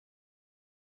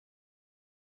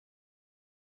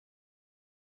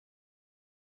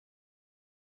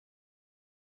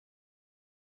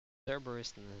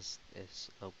Cerberus is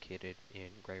located in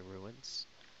Grey Ruins.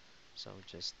 So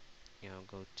just,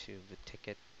 go to the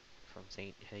ticket from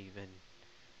Saint Haven,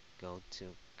 go to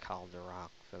Calderock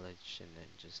Village, and then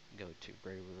just go to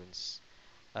Grey Ruins.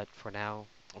 But for now,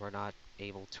 we're not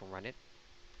able to run it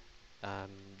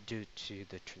um, due to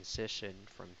the transition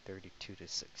from 32 to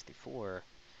 64.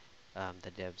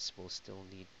 The devs will still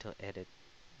need to edit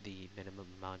the minimum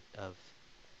amount of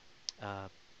uh,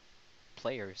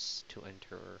 players to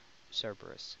enter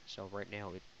Cerberus. So right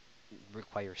now it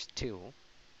requires two,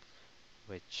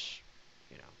 which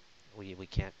we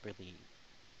can't really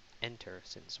enter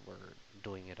since we're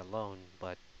doing it alone.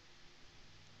 But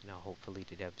hopefully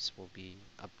the devs will be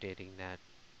updating that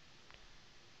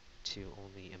to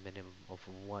only a minimum of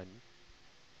one.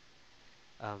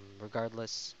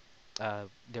 Regardless,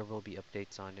 there will be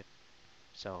updates on it,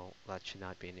 so that should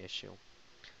not be an issue.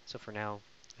 So for now,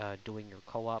 doing your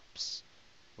co-ops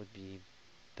would be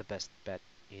the best bet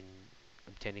in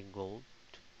obtaining gold,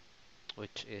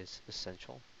 which is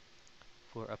essential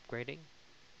for upgrading,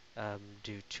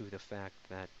 due to the fact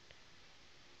that,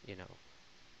 you know,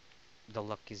 the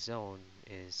lucky zone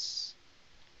is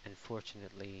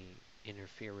unfortunately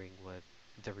interfering with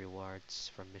the rewards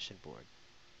from mission board.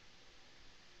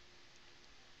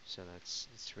 So it's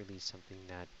really something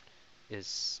that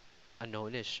is a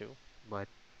known issue, but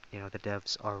the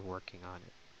devs are working on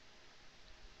it.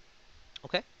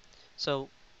 Okay, so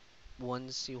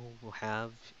once you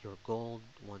have your gold,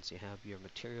 once you have your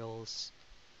materials,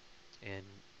 and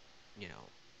you know,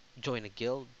 join a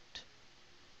guild,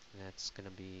 that's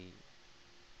gonna be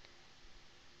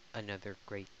another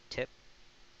great tip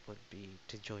would be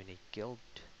to join a guild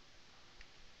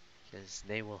because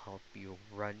they will help you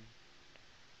run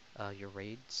your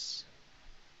raids.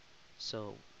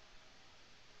 So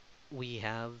we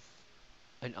have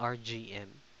an RGM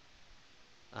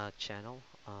channel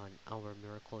on our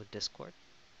Miracle Discord.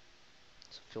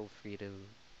 So feel free to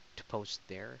post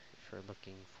there if you're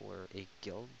looking for a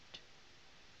guild,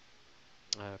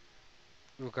 uh,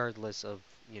 regardless of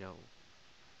you know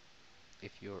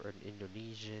if you're an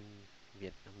Indonesian,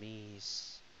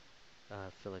 Vietnamese,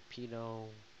 Filipino,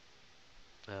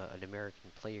 an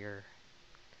American player,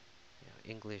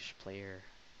 English player,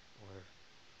 or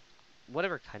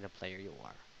whatever kind of player you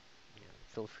are.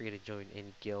 Feel free to join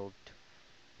any guild.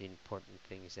 The important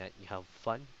thing is that you have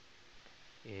fun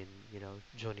in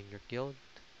joining your guild.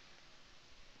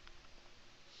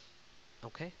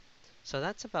 Okay, so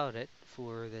that's about it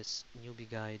for this newbie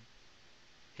guide.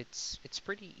 It's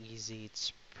pretty easy.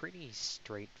 It's pretty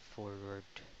straightforward.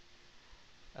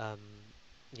 Um,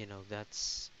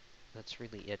 that's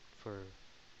really it for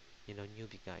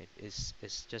newbie guide. Is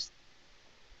just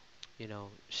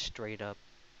straight up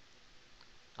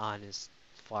honest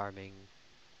farming.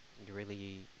 You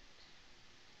really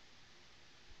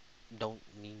don't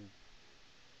need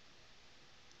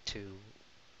to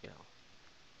you know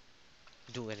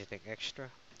do anything extra.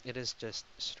 It is just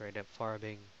straight up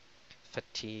farming.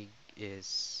 Fatigue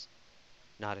is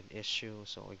not an issue.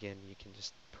 So again, you can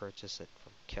just purchase it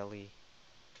from Kelly.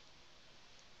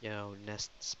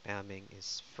 Nest spamming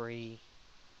is free,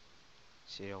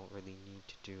 so you don't really need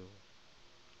to do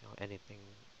anything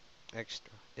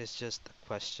extra. It's just a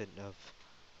question of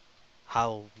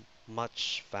how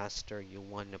much faster you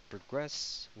want to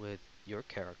progress with your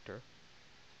character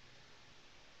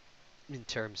in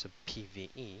terms of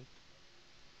PvE,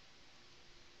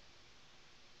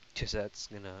 because that's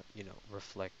gonna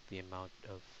reflect the amount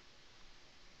of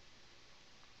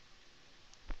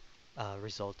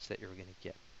results that you're gonna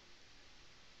get.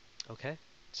 Okay,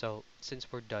 so since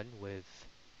we're done with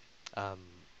um,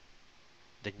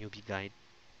 the newbie guide,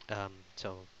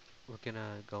 so we're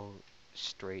gonna go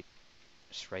straight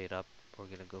straight up. We're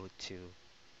gonna go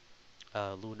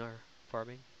to lunar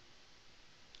farming.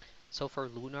 So for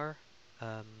lunar,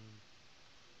 um,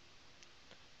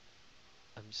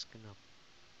 I'm just gonna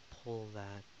pull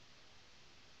that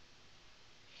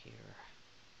here.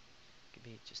 Give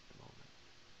me just a moment.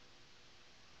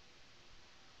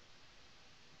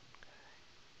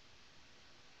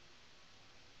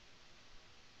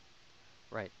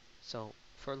 Right. So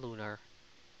for lunar,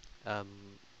 um,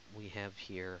 we have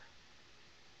here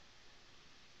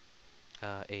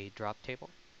a drop table.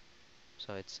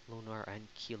 So it's lunar and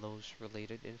kilos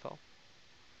related info.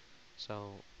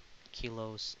 So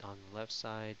kilos on the left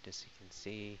side, as you can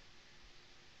see,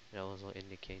 it also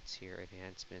indicates here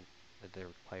enhancement of the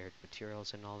required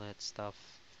materials and all that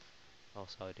stuff.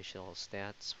 Also additional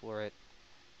stats for it.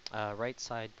 Right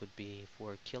side would be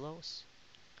for kilos.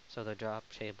 So the drop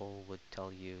table would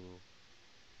tell you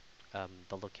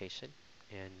the location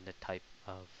and the type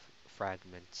of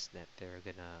fragments that they're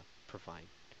gonna provide.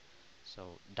 So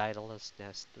Daedalus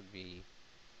nest would be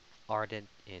ardent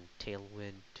in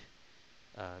tailwind.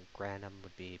 Granum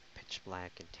would be pitch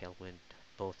black and tailwind.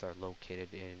 Both are located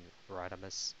in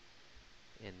Rodimus.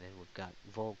 And then we've got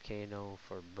Volcano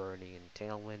for burning and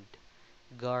tailwind.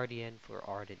 Guardian for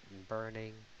ardent and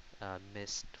burning.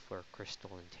 Mist for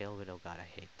crystal and tailwind. Oh god, I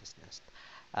hate this nest.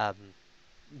 Um,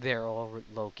 they're all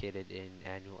located in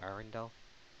Annual Arundel.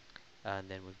 And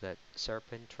then we've got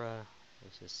Serpentra,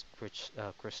 this is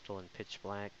crystal and pitch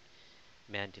black.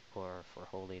 Manticore for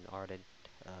holy and ardent,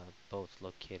 both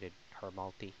located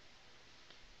Hermalti.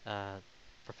 Uh,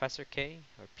 Professor K,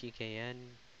 or PKN,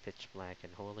 pitch black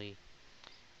and holy.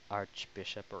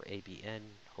 Archbishop, or ABN,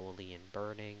 holy and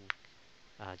burning.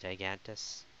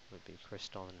 Gigantus would be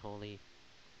crystal and holy.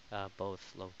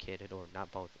 Both located, or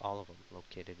not both, all of them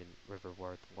located in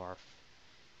Riverworth Wharf.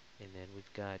 And then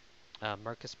we've got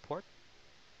Marcus Port,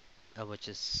 which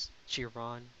is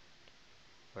Chiron,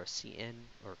 or CN,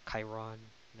 or Chiron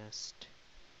nest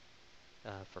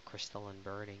for crystal and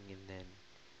burning. And then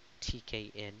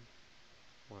TKN,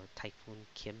 or Typhoon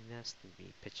Kim nest, would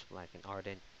be pitch black and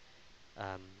ardent.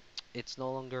 Um, it's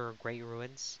no longer Great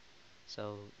Ruins,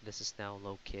 so this is now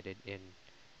located in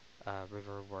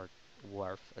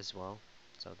Wharf as well.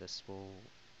 So this will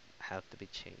have to be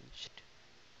changed.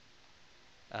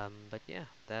 But yeah,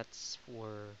 that's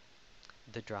for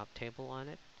the drop table on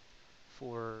it.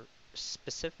 For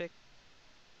specific,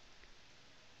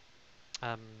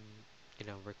 um,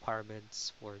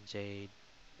 requirements for Jade,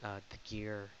 the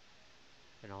gear,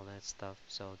 and all that stuff.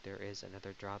 So there is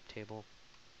another drop table.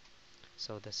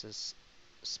 So this is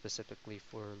specifically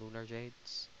for Lunar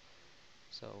Jades.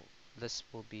 So this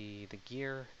will be the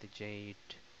gear, the Jade,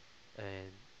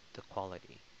 and the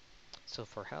quality. So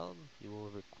for Helm, you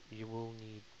will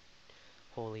need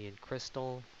Holy and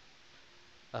Crystal.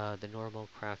 The normal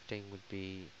crafting would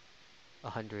be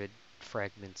 100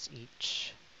 fragments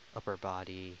each, upper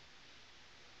body,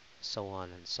 so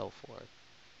on and so forth.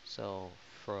 So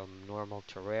from normal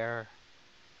to rare,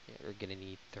 you're gonna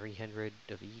need 300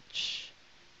 of each.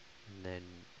 And then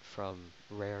from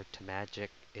rare to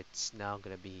magic, it's now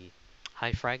gonna be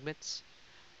high fragments.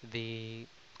 The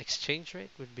exchange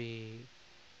rate would be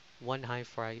one high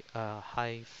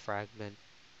fragment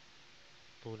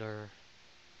lunar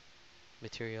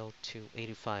material to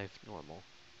 85 normal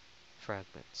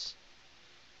fragments.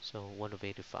 So 1 of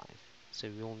 85. So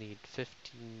we will need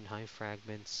 15 high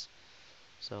fragments.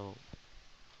 So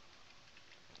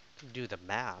do the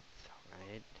math,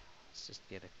 right? Let's just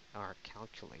get our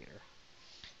calculator.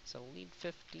 So we'll need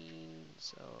 15,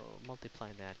 so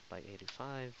multiply that by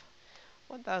 85.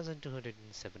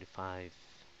 1,275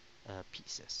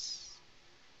 pieces.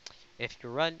 If you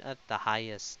run at the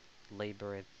highest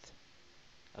labyrinth,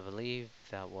 I believe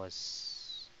that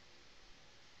was,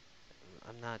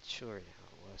 I'm not sure now,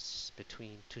 it was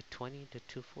between 220 to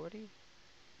 240,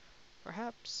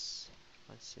 perhaps.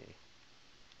 Let's see.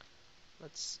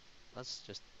 Let's let's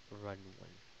just run one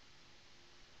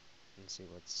and see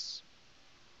what's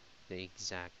the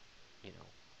exact,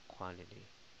 quantity.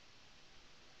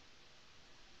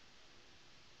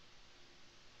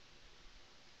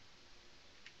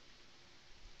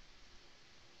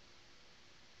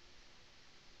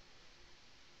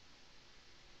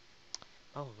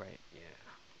 Oh right, yeah.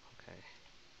 Okay.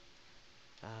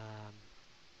 Um,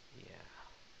 yeah.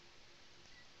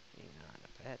 Hang on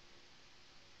a bit.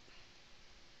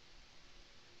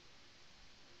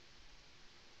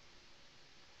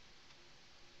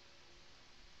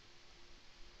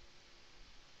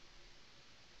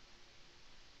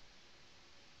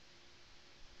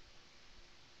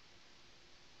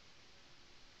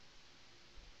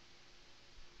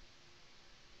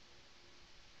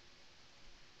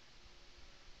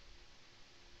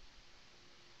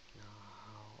 No,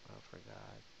 I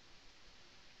forgot.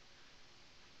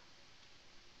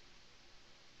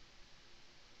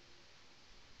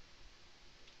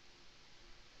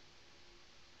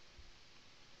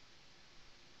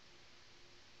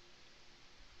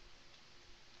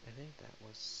 I think that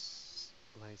was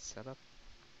my setup,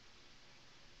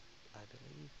 I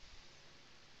believe.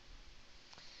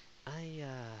 I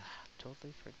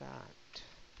totally forgot.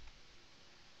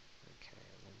 Okay,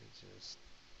 let me just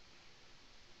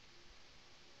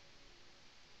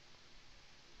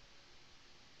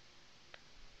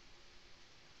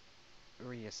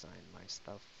reassign my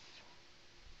stuff.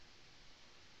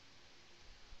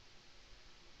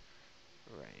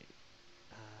 Right.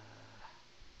 Uh,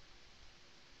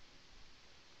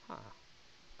 huh.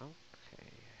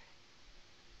 Okay.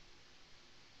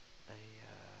 I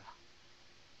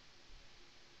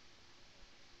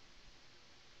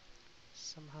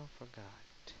somehow forgot.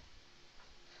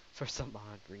 for some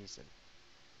odd reason.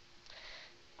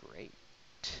 Great.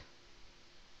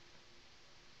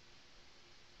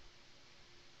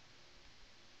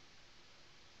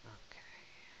 Okay.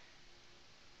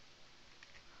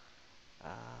 Uh,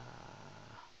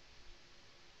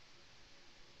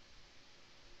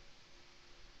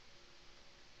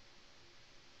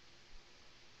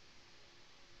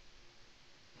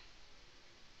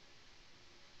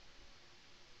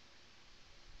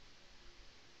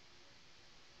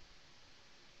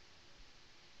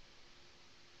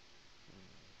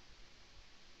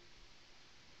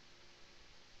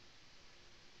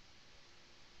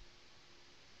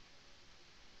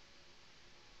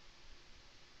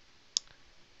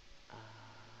 uh,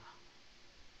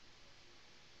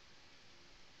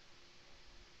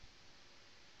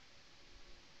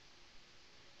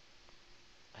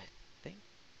 I think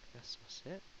this was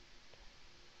it.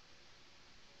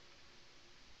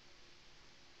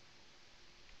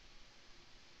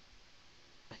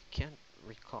 I can't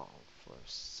recall for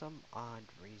some odd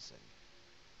reason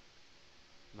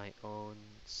my own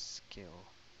skill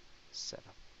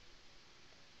setup.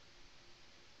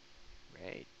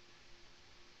 Right.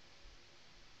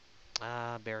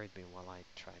 Bear with me while I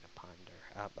try to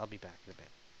ponder. I'll be back in a bit.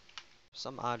 For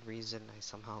some odd reason, I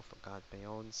somehow forgot my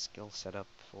own skill setup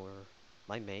for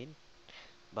my main,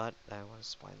 but I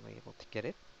was finally able to get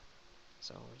it.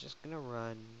 So we're just gonna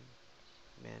run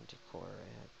Manticore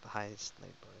at the highest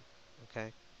labor.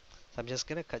 Okay? So I'm just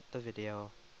gonna cut the video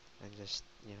and just,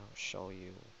 show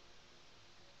you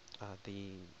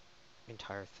the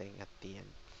entire thing at the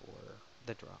end for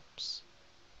the drops.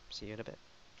 See you in a bit.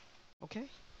 Okay,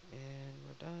 and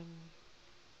we're done.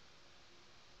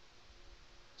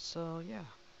 So yeah,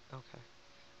 okay.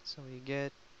 So we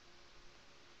get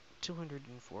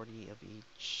 240 of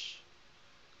each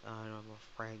normal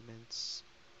fragments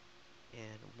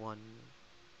and one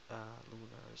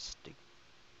lunar stigmata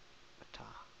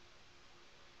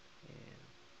and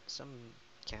some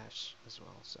cash as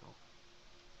well. So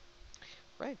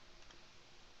right.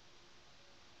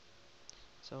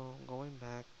 So going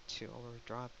back to our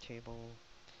drop table.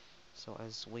 So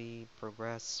as we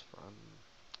progress from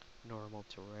normal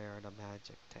to rare, the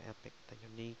magic to epic, the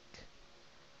unique,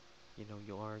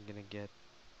 you are gonna get,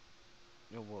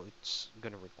 well, it's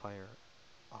gonna require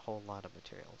a whole lot of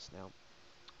materials. Now,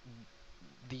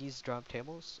 these drop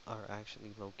tables are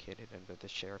actually located under the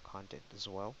share content as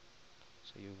well,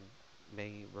 so you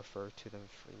may refer to them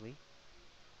freely.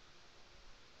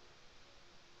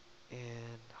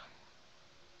 And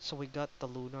so we got the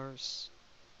lunars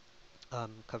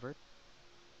covered.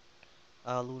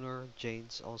 Lunar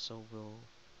jades also will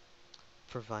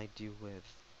provide you with,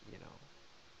 you know,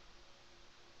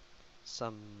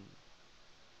 some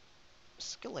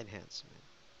skill enhancement,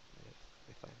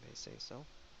 if I may say so.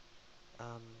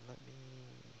 Let me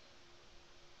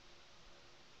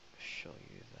show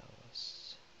you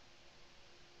those.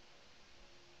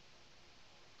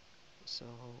 So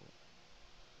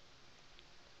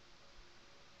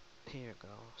here you go.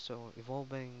 So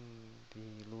evolving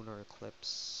the lunar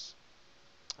eclipse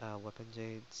weapon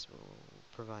jades will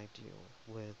provide you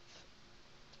with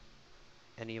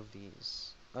any of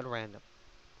these at random.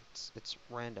 It's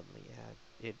randomly add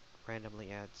it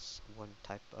randomly adds one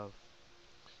type of,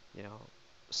 you know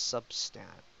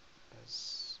substat,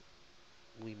 as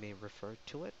we may refer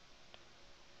to it.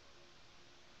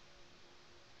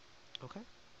 Okay.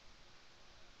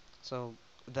 So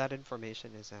that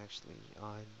information is actually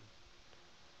on.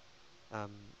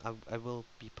 Um, I will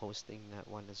be posting that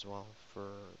one as well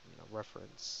for,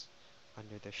 reference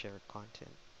under the shared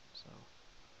content. So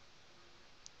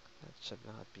that should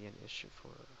not be an issue for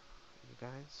you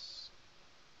guys.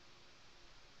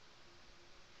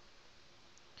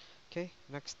 Okay,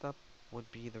 next up would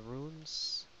be the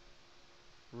runes.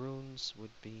 Runes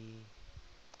would be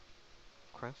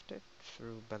crafted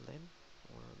through Berlin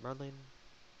or Merlin.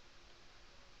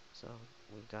 So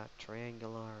we got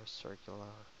triangular,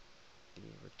 circular, the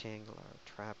rectangular,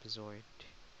 trapezoid.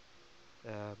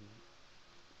 Um,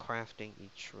 Crafting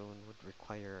each rune would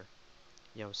require,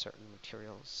 certain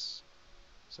materials.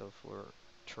 So for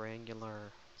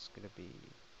triangular, it's gonna be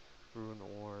rune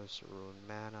ores, rune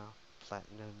mana,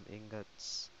 platinum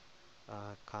ingots,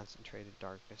 concentrated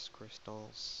darkness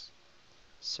crystals.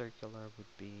 Circular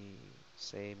would be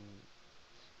same.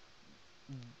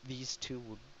 These two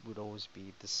would always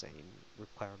be the same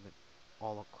requirement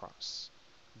all across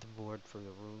the board for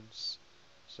the runes.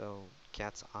 So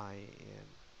cat's eye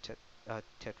and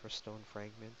tetrastone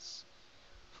fragments.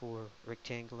 For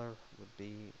rectangular would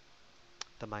be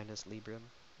the minus Librium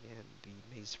and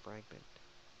the maze fragment.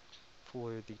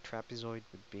 For the trapezoid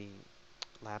would be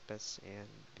lapis, and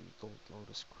the gold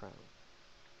lotus crown.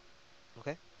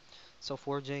 Okay, so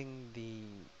forging the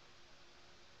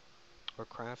or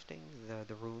crafting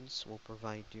the runes will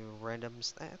provide you random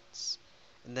stats,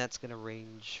 and that's gonna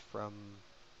range from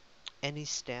any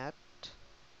stat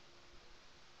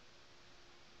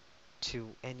to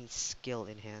any skill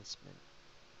enhancement.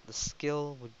 The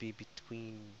skill would be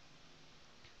between,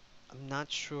 I'm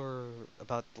not sure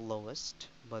about the lowest,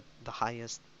 but the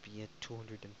highest be at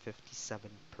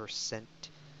 257%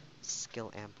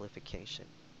 skill amplification.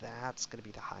 That's gonna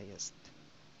be the highest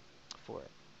for it.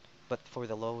 But for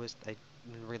the lowest, I'm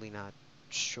really not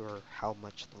sure how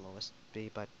much the lowest would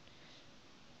be, but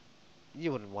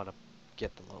you wouldn't want to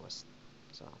get the lowest.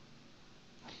 So,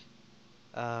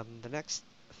 the next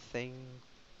thing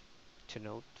to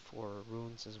note for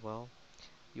runes as well,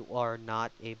 you are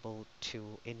not able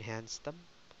to enhance them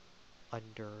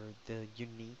under the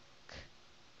unique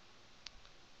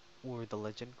or the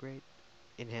legend grade.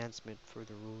 Enhancement for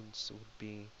the runes would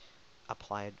be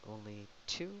applied only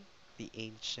to the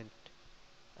ancient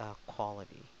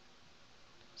quality.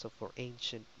 So for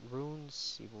ancient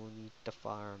runes, you will need to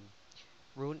farm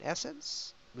rune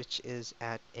essence, which is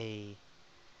at a,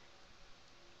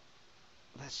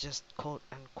 let's just quote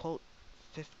unquote,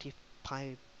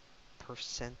 55%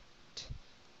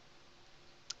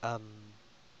 um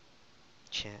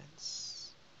chance.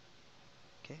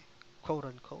 Okay, quote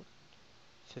unquote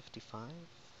 55.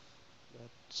 But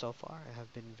so far, I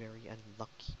have been very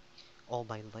unlucky all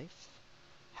my life.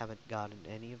 Haven't gotten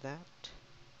any of that.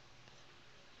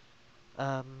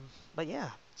 But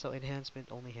yeah, so enhancement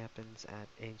only happens at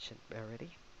ancient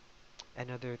rarity.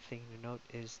 Another thing to note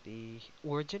is the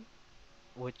origin,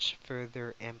 which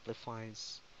further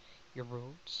amplifies your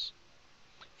runes.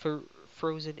 For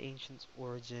Frozen Ancient's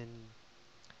origin,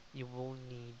 you will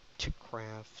need to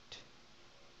craft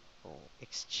or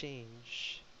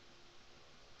exchange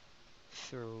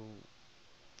through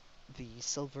the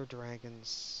Silver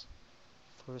Dragon's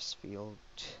force field,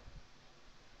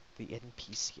 the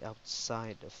NPC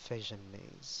outside of Fission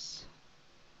Maze.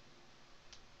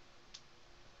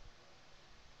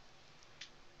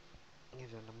 Give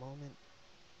it a moment.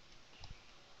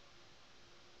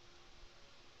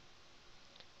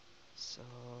 So,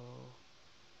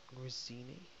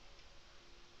 Rosini,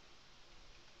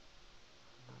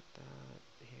 not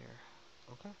that here.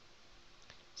 Okay.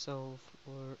 So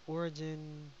for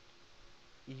Origin,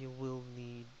 you will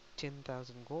need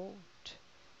 10,000 gold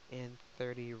and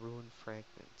 30 rune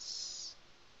fragments.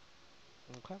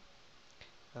 Okay.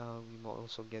 We will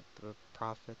also get the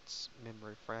Prophet's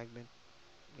memory fragment,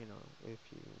 if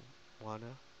you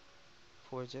wanna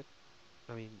forge it.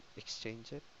 I mean,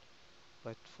 exchange it.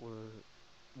 But for,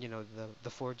 the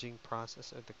forging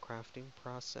process or the crafting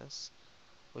process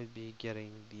would be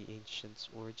getting the Ancient's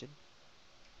Origin.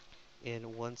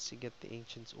 And once you get the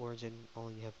Ancient's Origin,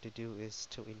 all you have to do is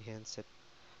to enhance it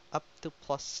up to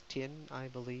plus 10, I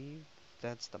believe.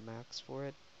 That's the max for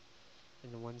it.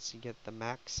 And once you get the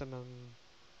maximum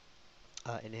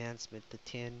enhancement to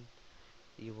 10,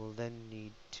 you will then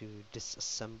need to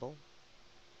disassemble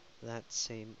that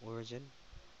same origin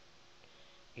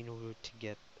in order to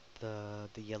get the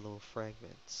yellow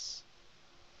fragments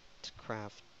to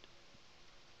craft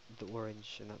the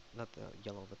orange, not the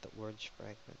yellow, but the orange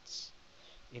fragments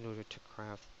in order to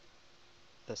craft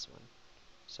this one.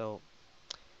 So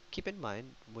keep in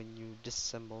mind when you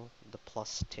disassemble the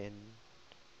plus 10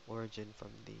 origin from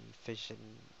the fission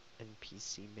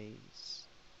NPC maze,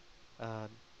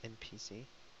 NPC,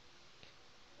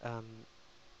 um,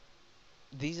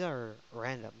 these are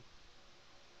random.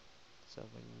 So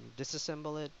when you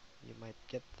disassemble it, you might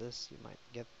get this, you might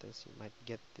get this, you might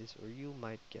get this, or you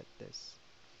might get this.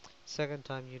 Second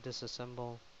time you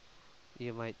disassemble,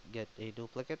 you might get a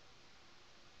duplicate,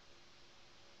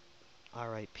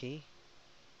 RIP.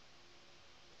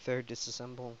 Third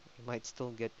disassemble, you might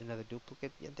still get another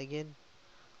duplicate yet again,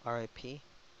 RIP.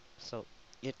 So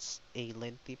it's a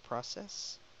lengthy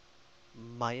process.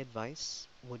 My advice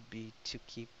would be to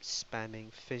keep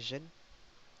spamming fission.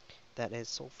 That is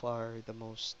so far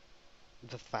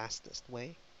the fastest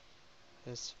way,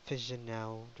 as fission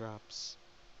now drops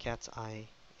cat's eye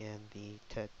and the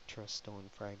tetra stone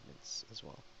fragments as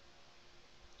well.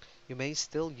 You may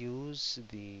still use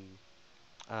the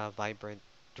vibrant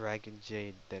dragon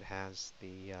jade that has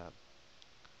the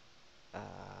uh,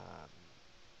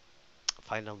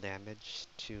 final damage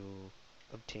to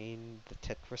obtain the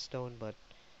tetra stone, but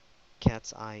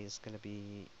cat's eye is gonna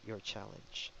be your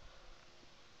challenge.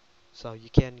 So you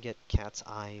can get cat's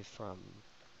eye from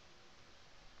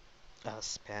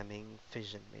spamming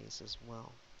fission maze as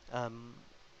well. Um,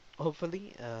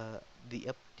 Hopefully,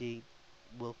 the update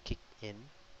will kick in.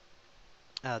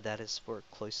 That is for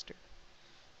Cloister.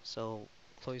 So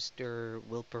Cloister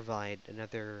will provide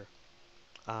another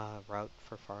route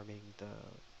for farming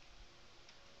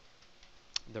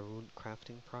the rune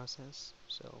crafting process.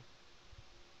 So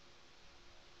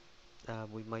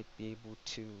we might be able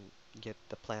to get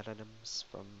the platinums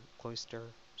from Cloister.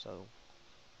 So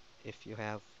if you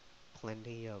have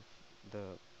plenty of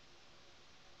the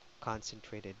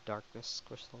concentrated darkness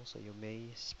crystal, so you may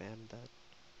spam that.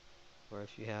 Or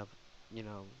if you have, you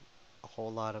know, a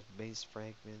whole lot of base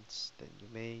fragments, then you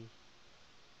may.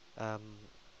 Um,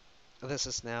 this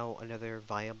is now another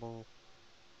viable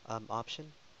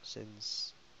option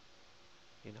since,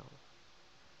 you know,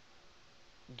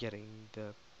 getting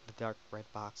the dark red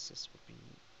boxes would be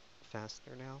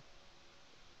faster now.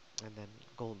 And then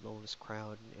Gold Lotus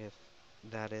Crown, if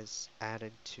that is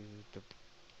added to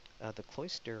the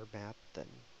Cloister map, then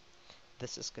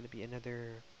this is going to be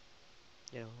another,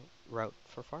 you know, route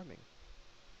for farming.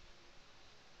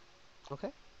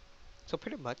 Okay, so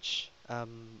pretty much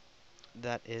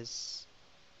that is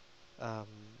um,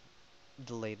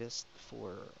 the latest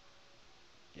for,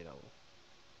 you know,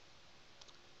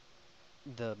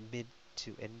 the mid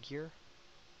to end gear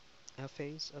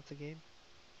phase of the game.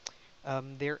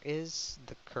 There is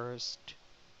the cursed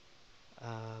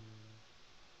um,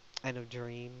 End of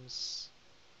Dreams,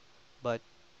 but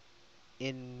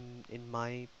in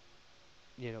my,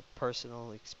 you know,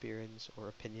 personal experience or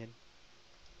opinion,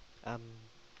 um,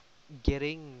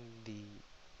 getting the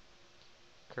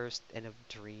cursed End of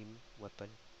Dream weapon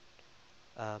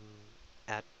um,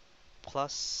 at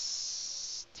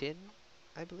plus 10,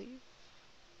 I believe,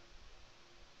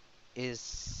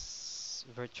 is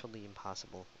virtually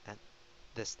impossible at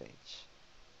this stage.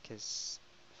 Because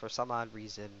for some odd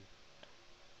reason,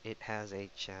 it has a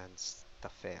chance to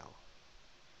fail.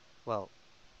 Well,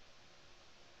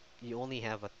 you only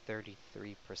have a 33%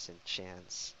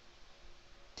 chance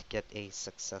to get a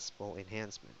successful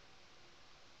enhancement.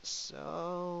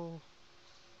 So,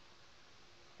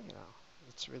 you know,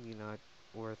 it's really not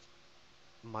worth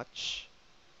much,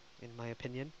 in my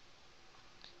opinion,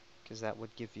 because that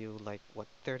would give you like, what,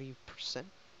 30%,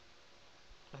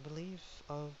 I believe,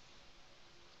 of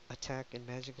attack and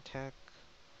magic attack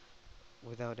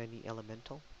without any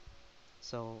elemental.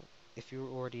 So, if you're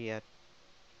already at,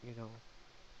 you know,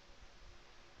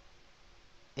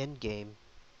 end game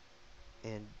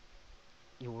and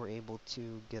you were able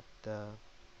to get the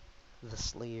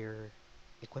Slayer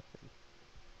equipment,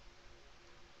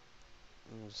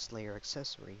 Slayer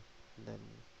accessory, then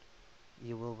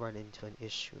you will run into an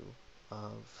issue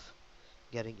of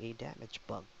getting a damage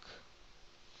bug.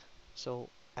 So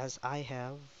as I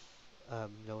have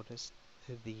noticed,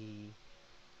 the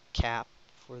cap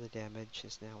for the damage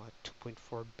is now at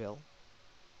 2.4 bill.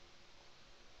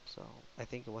 So I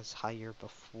think it was higher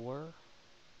before,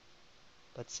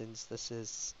 but since this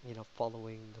is, you know,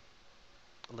 following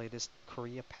the latest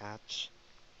Korea patch,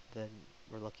 then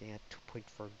we're looking at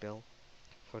 2.4 bill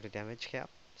for the damage cap.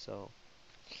 So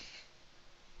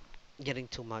getting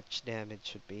too much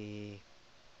damage would be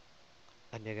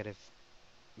a negative,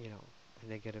 you know, a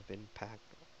negative impact,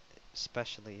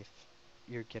 especially if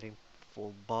you're getting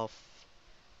full buff,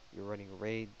 you're running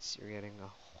raids, you're getting a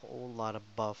whole lot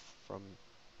of buff from,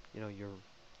 you know, your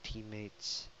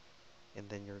teammates, and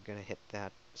then you're gonna hit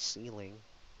that ceiling,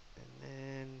 and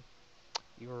then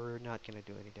you're not gonna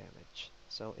do any damage.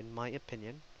 So in my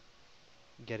opinion,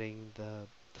 getting the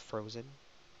frozen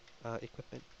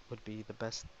equipment would be the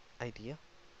best idea.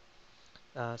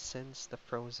 Since the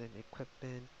frozen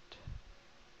equipment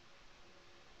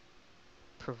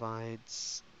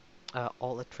provides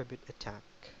all attribute attack.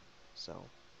 So,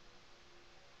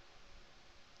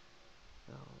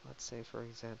 let's say for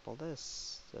example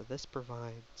this. So this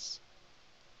provides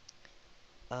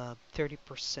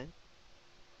 30%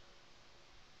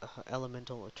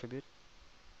 elemental attribute,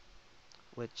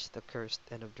 which the Cursed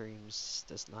End of Dreams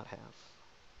does not have.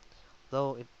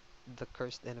 Though the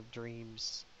Cursed End of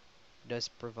Dreams does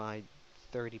provide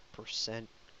 30%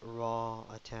 raw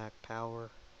attack power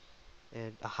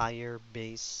and a higher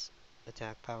base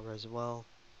attack power as well.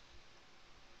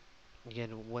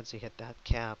 Again, once you hit that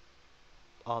cap,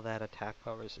 all that attack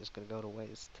power is just going to go to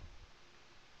waste.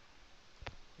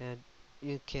 And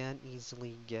you can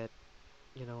easily get,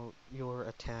 you know, your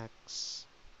attack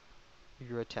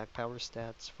power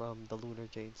stats from the Lunar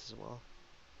Jades as well.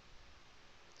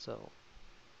 So,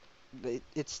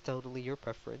 it's totally your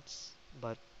preference,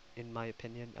 but in my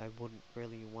opinion, I wouldn't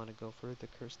really want to go for the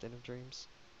Cursed Den of Dreams.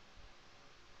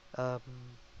 Um,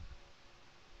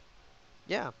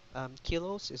 yeah,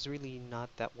 Kilos is really not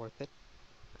that worth it.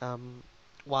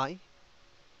 Why?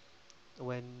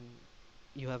 when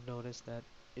you have noticed that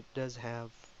it does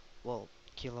have, well,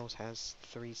 Kilos has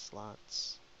 3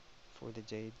 slots for the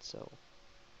Jade, so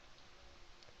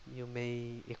you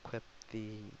may equip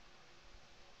the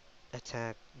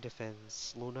attack,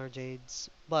 defense, Lunar Jades,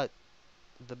 but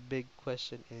the big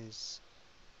question is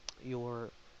your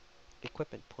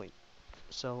equipment point.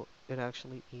 So it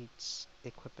actually eats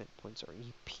equipment points or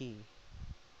EP.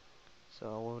 So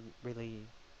I won't really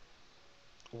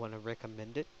want to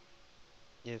recommend it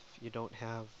if you don't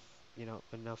have,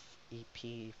 enough EP,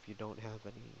 if you don't have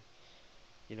any,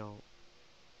 you know,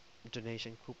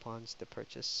 donation coupons to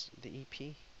purchase the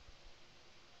EP.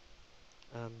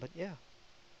 But yeah,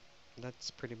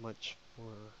 that's pretty much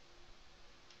for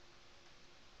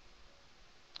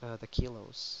the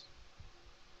kilos.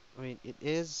 I mean, it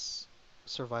is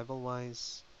survival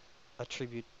wise,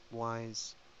 attribute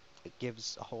wise, it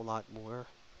gives a whole lot more.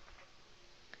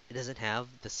 It doesn't have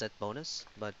the set bonus,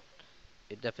 but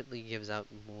it definitely gives out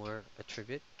more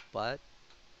attribute. But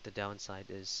the downside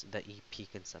is the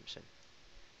EP consumption.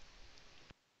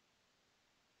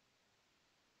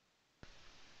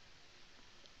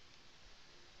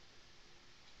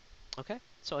 Okay,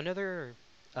 so another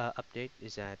update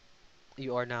is that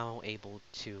you are now able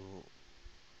to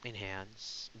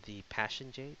enhance the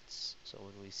passion jades. So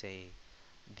when we say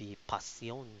the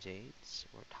passion jades,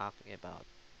 we're talking about,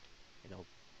 you know,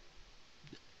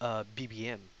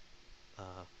 BBM,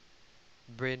 uh,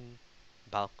 Bryn,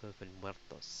 Balkov, and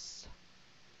Muertos.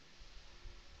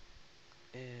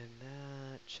 And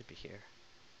that should be here.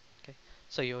 Okay,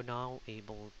 so you're now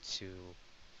able to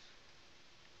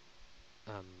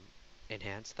um,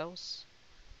 enhance those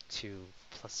to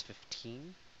plus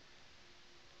 15,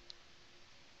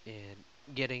 and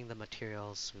getting the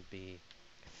materials would be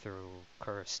through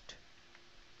Cursed,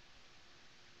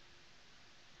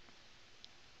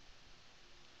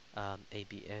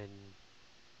 ABN,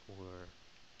 or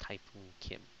Typhoon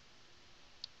Kim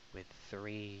with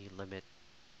 3 limit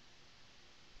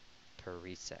per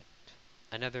reset.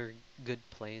 Another good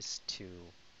place to,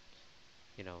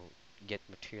 you know, get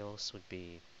materials would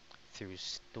be through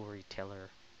Storyteller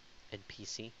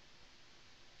NPC,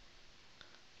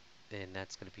 and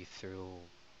that's going to be through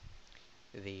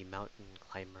the Mountain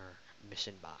Climber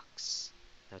mission box.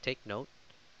 Now take note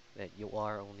that you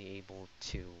are only able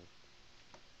to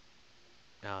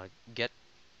get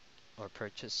or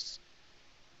purchase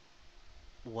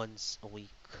once a week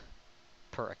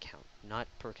per account, not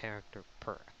per character,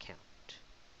 per account.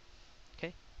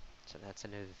 Okay, so that's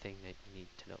another thing that you need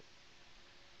to note.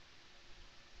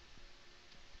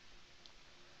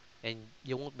 And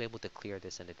you won't be able to clear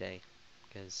this in a day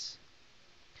because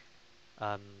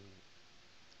um,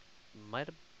 might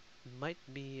might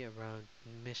be around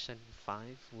mission 5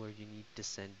 where you need to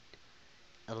send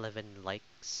 11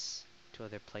 likes to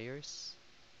other players.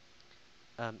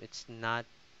 It's not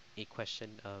a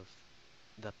question of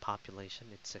the population,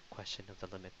 it's a question of the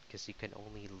limit because you can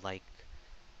only like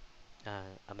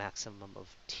a maximum of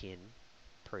 10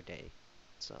 per day.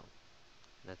 So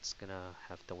that's gonna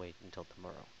have to wait until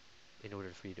tomorrow in order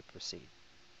for you to proceed.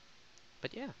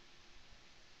 But yeah,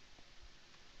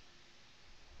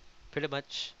 pretty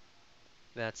much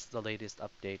that's the latest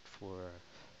update for,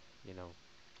 you know,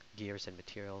 gears and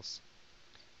materials.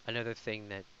 Another thing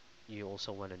that you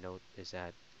also want to note is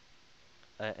that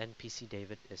NPC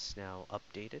David is now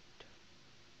updated,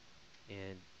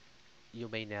 and you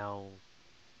may now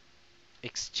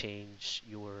exchange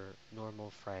your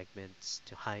normal fragments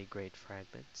to high grade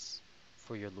fragments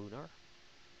for your lunar.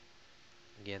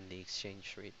 Again, the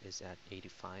exchange rate is at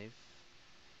 85,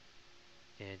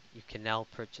 and you can now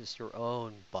purchase your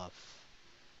own buff,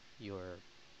 your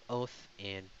oath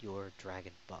and your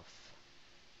dragon buff.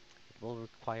 It will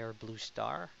require blue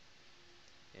star,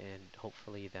 and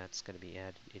hopefully that's going to be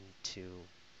added into,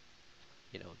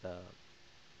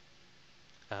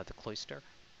 the cloister.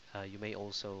 You may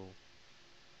also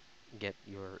get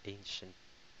your ancient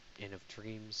Inn of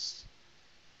Dreams.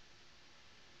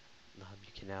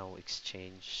 You can now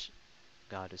exchange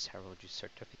Goddess Heraldry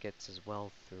certificates as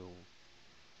well through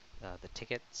the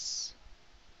tickets.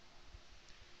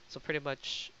 So pretty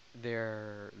much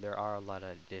there are a lot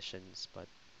of additions, but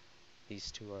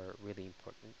these two are really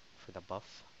important for the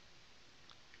buff.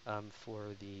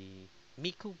 For the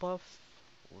Miku buff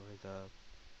or the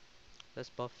this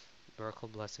buff, Miracle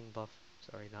Blessing buff.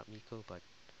 Sorry, not Miku, but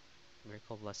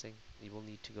Miracle Blessing. You will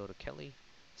need to go to Kelly,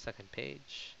 second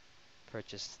page,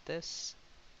 purchase this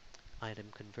item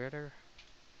converter.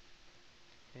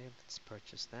 Okay, let's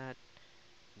purchase that,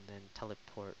 and then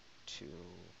teleport to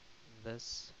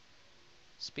this.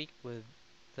 Speak with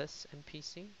this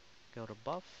NPC. Go to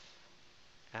buff.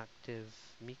 active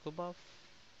Miko buff,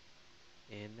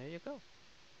 and there you go.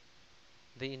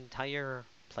 The entire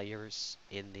players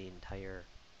in the entire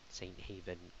Saint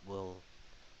Haven will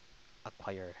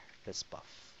acquire this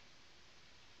buff.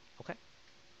 Okay,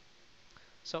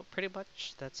 so pretty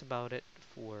much that's about it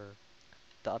for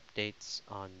the updates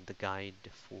on the guide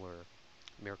for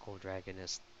Miracle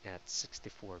Dragonist at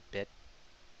 64-bit.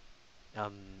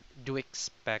 Do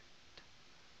expect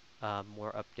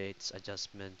more updates,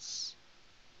 adjustments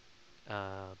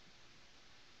uh,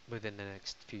 within the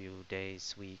next few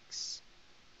days, weeks.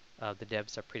 The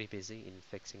devs are pretty busy in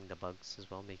fixing the bugs as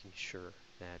well, making sure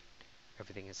that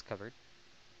everything is covered.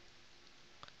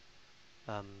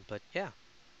 But yeah,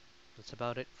 that's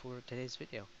about it for today's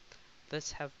video.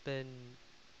 This have been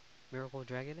Miracle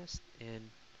Dragonist, and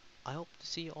I hope to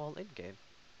see you all in game.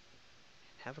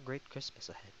 Have a great Christmas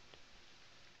ahead.